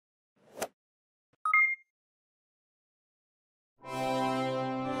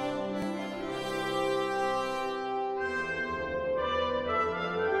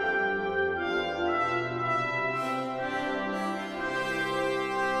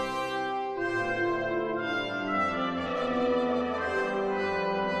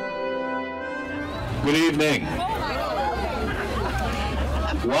Good evening.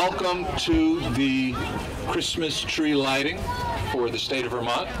 Welcome to the Christmas tree lighting for the state of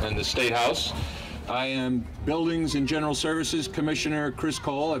Vermont and the State House. I am Buildings and General Services Commissioner Chris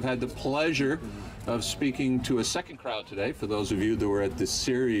Cole. I've had the pleasure of speaking to a second crowd today, for those of you that were at the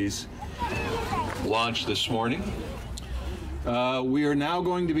series launch this morning. We are now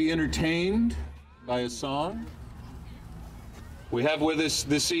going to be entertained by a song. We have with us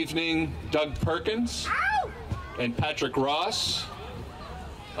this evening Doug Perkins and Patrick Ross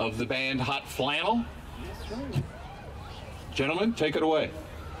of the band Hot Flannel. Gentlemen, take it away.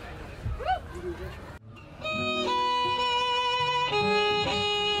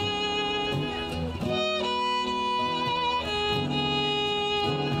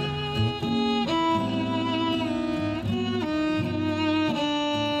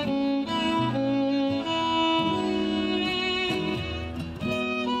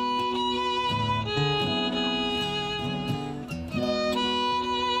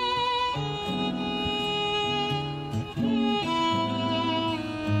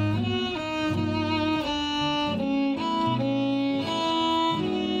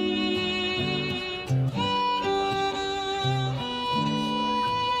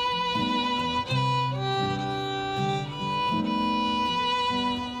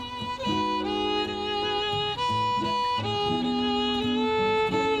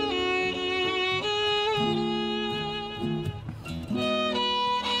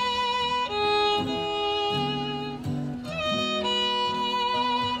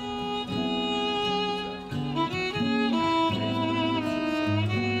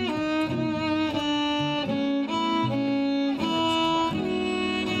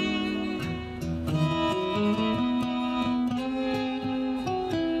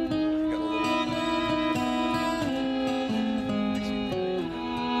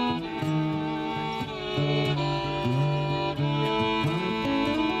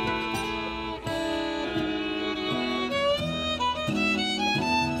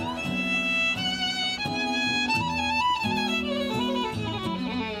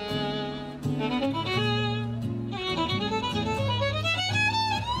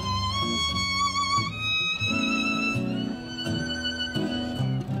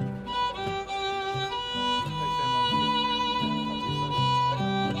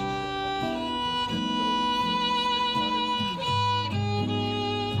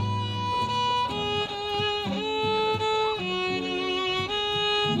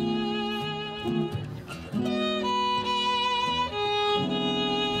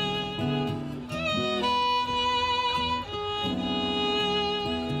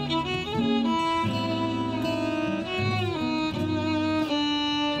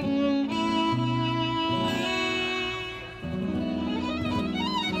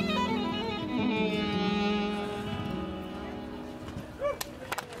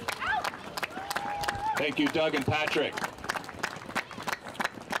 Thank you, Doug and Patrick.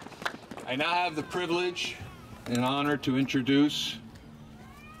 I now have the privilege and honor to introduce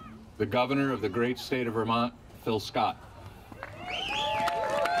the governor of the great state of Vermont, Phil Scott.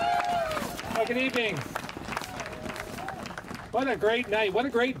 Well, good evening. What a great night. What a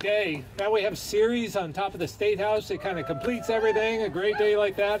great day. Now we have Ceres on top of the State House. It kind of completes everything, a great day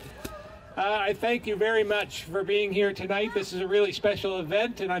like that. I thank you very much for being here tonight. This is a really special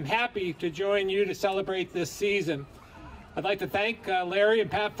event, and I'm happy to join you to celebrate this season. I'd like to thank Larry and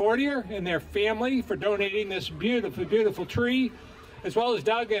Pat Fortier and their family for donating this beautiful, beautiful tree, as well as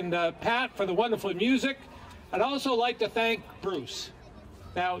Doug and Pat for the wonderful music. I'd also like to thank Bruce.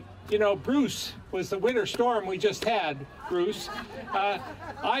 Now, you know, Bruce was the winter storm we just had, Bruce.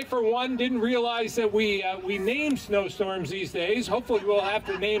 I, for one, didn't realize that we name snowstorms these days. Hopefully we'll have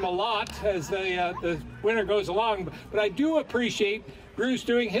to name a lot as the winter goes along. But I do appreciate Bruce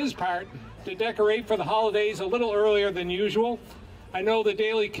doing his part to decorate for the holidays a little earlier than usual. I know the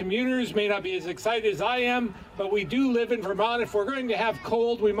daily commuters may not be as excited as I am, but we do live in Vermont. If we're going to have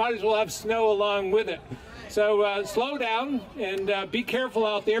cold, we might as well have snow along with it. So slow down and be careful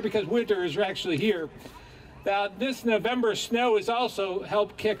out there, because winter is actually here. This November snow has also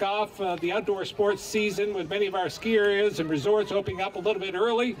helped kick off the outdoor sports season, with many of our ski areas and resorts opening up a little bit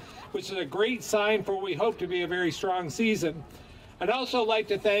early, which is a great sign for what we hope to be a very strong season. I'd also like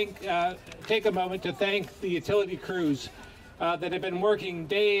to take a moment to thank the utility crews that have been working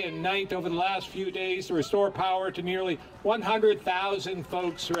day and night over the last few days to restore power to nearly 100,000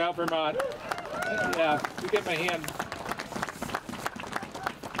 folks throughout Vermont. Yeah, you get my hand.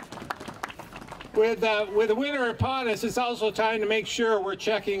 With the winter upon us, it's also time to make sure we're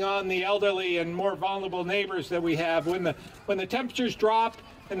checking on the elderly and more vulnerable neighbors that we have. When the temperatures dropped,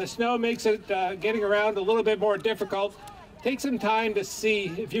 and the snow makes it getting around a little bit more difficult, take some time to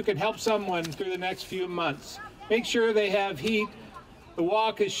see if you can help someone through the next few months. Make sure they have heat, the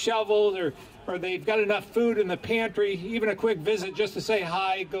walk is shoveled, or they've got enough food in the pantry. Even a quick visit just to say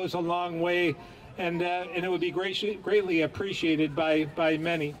hi goes a long way, and it would be greatly appreciated by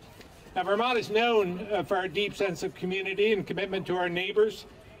many. Now, Vermont is known for our deep sense of community and commitment to our neighbors.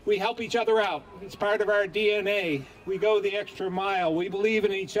 We help each other out. It's part of our DNA. We go the extra mile. We believe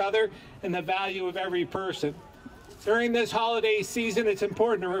in each other and the value of every person. During this holiday season, it's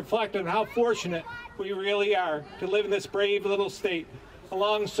important to reflect on how fortunate we really are to live in this brave little state,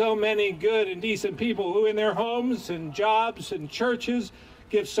 along so many good and decent people who in their homes and jobs and churches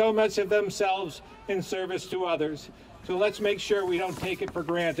give so much of themselves in service to others. So let's make sure we don't take it for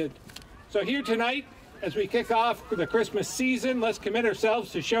granted. So here tonight, as we kick off the Christmas season, let's commit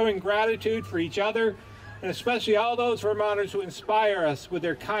ourselves to showing gratitude for each other, and especially all those Vermonters who inspire us with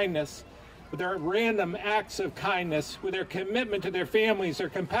their kindness, with their random acts of kindness, with their commitment to their families, their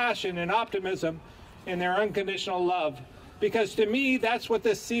compassion and optimism, and their unconditional love. Because to me, that's what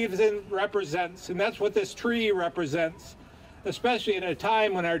this season represents, and that's what this tree represents, especially at a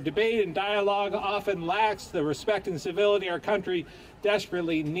time when our debate and dialogue often lacks the respect and civility our country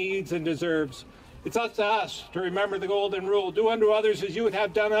desperately needs and deserves. It's up to us to remember the golden rule: do unto others as you would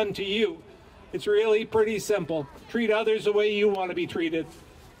have done unto you. It's really pretty simple. Treat others the way you want to be treated.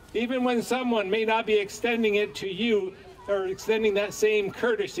 Even when someone may not be extending it to you, or extending that same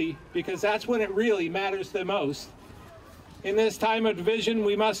courtesy, because that's when it really matters the most. In this time of division,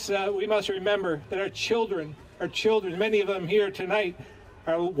 we must remember that our children, many of them here tonight,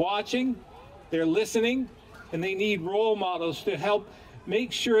 are watching, they're listening, and they need role models to help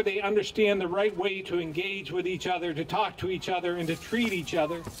make sure they understand the right way to engage with each other, to talk to each other, and to treat each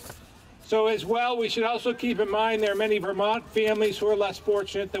other. So as well, we should also keep in mind there are many Vermont families who are less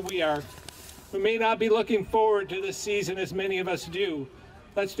fortunate than we are, who may not be looking forward to this season as many of us do.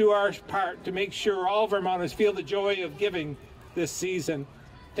 Let's do our part to make sure all Vermonters feel the joy of giving this season.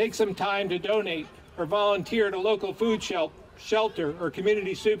 Take some time to donate or volunteer at a local food shelter or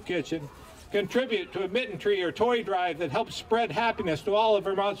community soup kitchen. Contribute to a mitten tree or toy drive that helps spread happiness to all of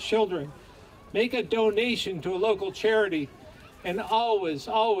Vermont's children. Make a donation to a local charity. And always,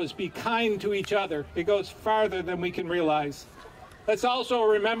 always be kind to each other. It goes farther than we can realize. Let's also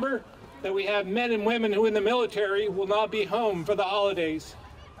remember that we have men and women who in the military will not be home for the holidays,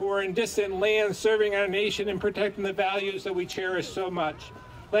 who are in distant lands serving our nation and protecting the values that we cherish so much.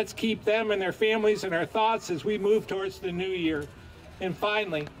 Let's keep them and their families in our thoughts as we move towards the new year. And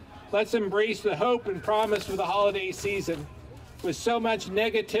finally, let's embrace the hope and promise of the holiday season. With so much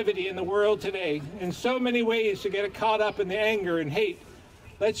negativity in the world today, and so many ways to get caught up in the anger and hate,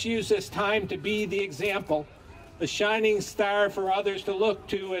 let's use this time to be the example, the shining star for others to look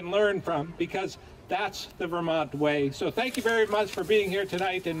to and learn from, because that's the Vermont way. So thank you very much for being here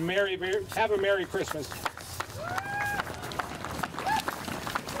tonight, and have a Merry Christmas.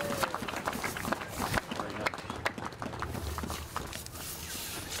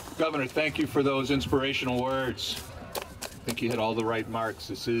 Governor, thank you for those inspirational words. I think you hit all the right marks.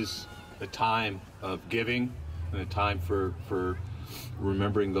 This is a time of giving and a time for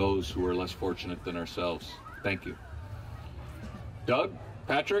remembering those who are less fortunate than ourselves. Thank you. Doug,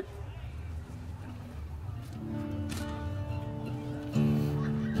 Patrick?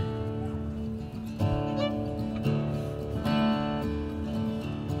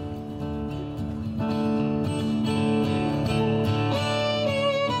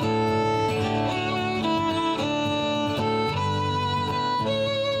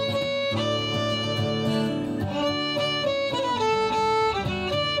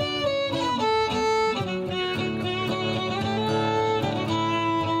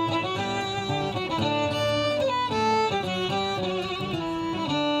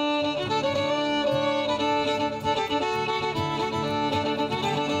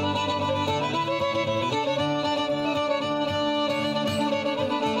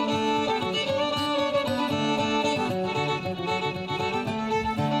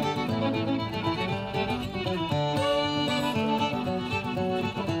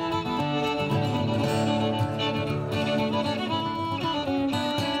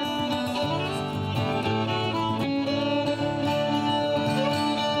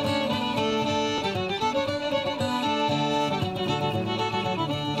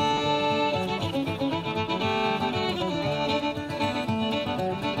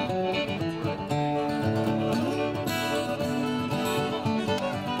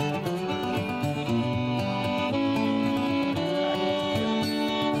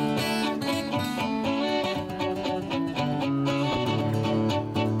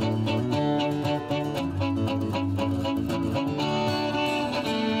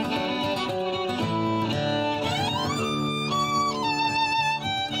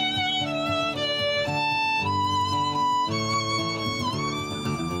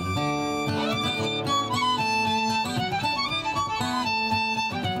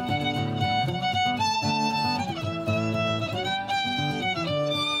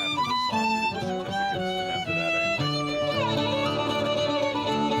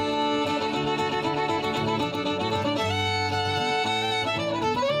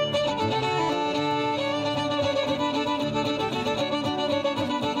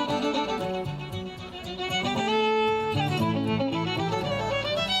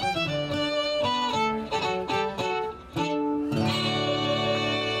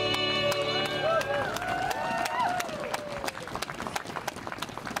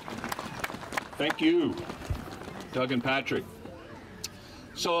 Thank you, Doug and Patrick.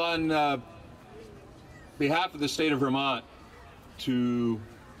 So on behalf of the state of Vermont, to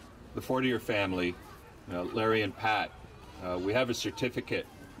the Fortier family, Larry and Pat, we have a certificate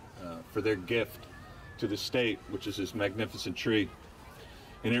for their gift to the state, which is this magnificent tree.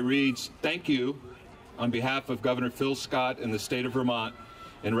 And it reads, "Thank you on behalf of Governor Phil Scott and the state of Vermont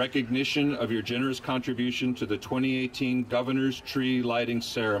in recognition of your generous contribution to the 2018 Governor's Tree Lighting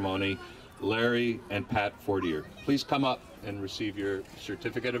Ceremony, Larry and Pat Fortier." Please come up and receive your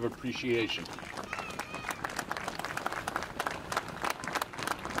certificate of appreciation.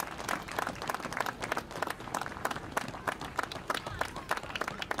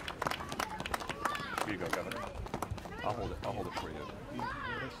 Here you go, Governor. I'll hold it for you.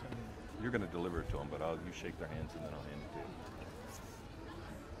 You're going to deliver it to them, but you shake their hands and then I'll hand it to you.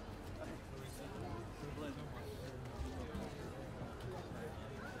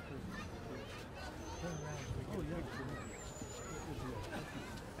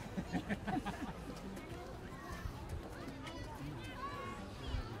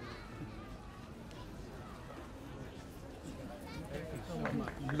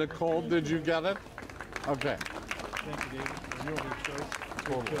 Nicole, did you get it? Okay. Thank you, David.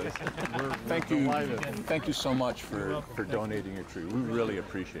 We're Thank you. delighted. Thank you so much for donating your tree. We really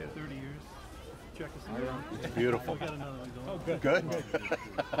appreciate it. 30 years. Check us out. It's beautiful. We got another one going. Good.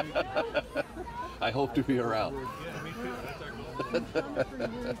 I hope to be around. Yeah, me too. That's our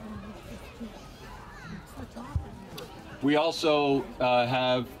goal. We also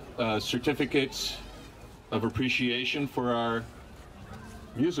have certificates of appreciation for our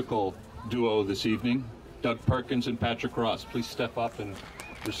musical duo this evening, Doug Perkins and Patrick Ross. Please step up and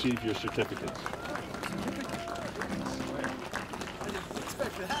receive your certificates.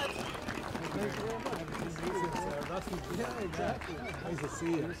 Yeah, exactly. Nice to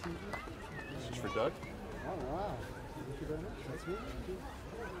see you. This is for Doug. Oh, wow. Thank you very much. That's me.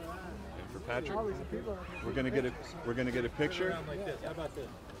 And for Patrick. We're gonna get a picture. Like this. How about this?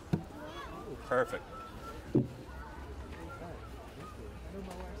 Perfect.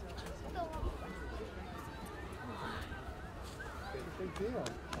 Big deal.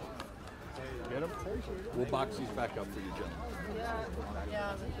 Get them? We'll box these back up for you, gentlemen.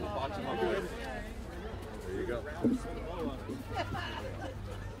 We'll box them up for you. There you go.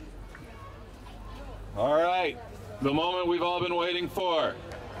 All right, the moment we've all been waiting for.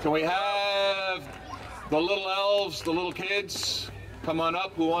 Can we have the little elves, the little kids, come on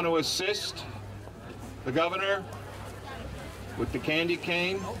up who want to assist the governor with the candy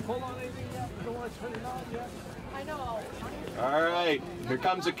cane? I know. All right, here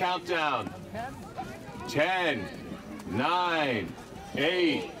comes a countdown. 10, 9,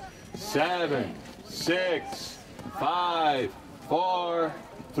 8, 7, 6, 5, 4,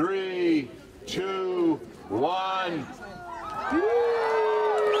 3, 2, 1. Woo!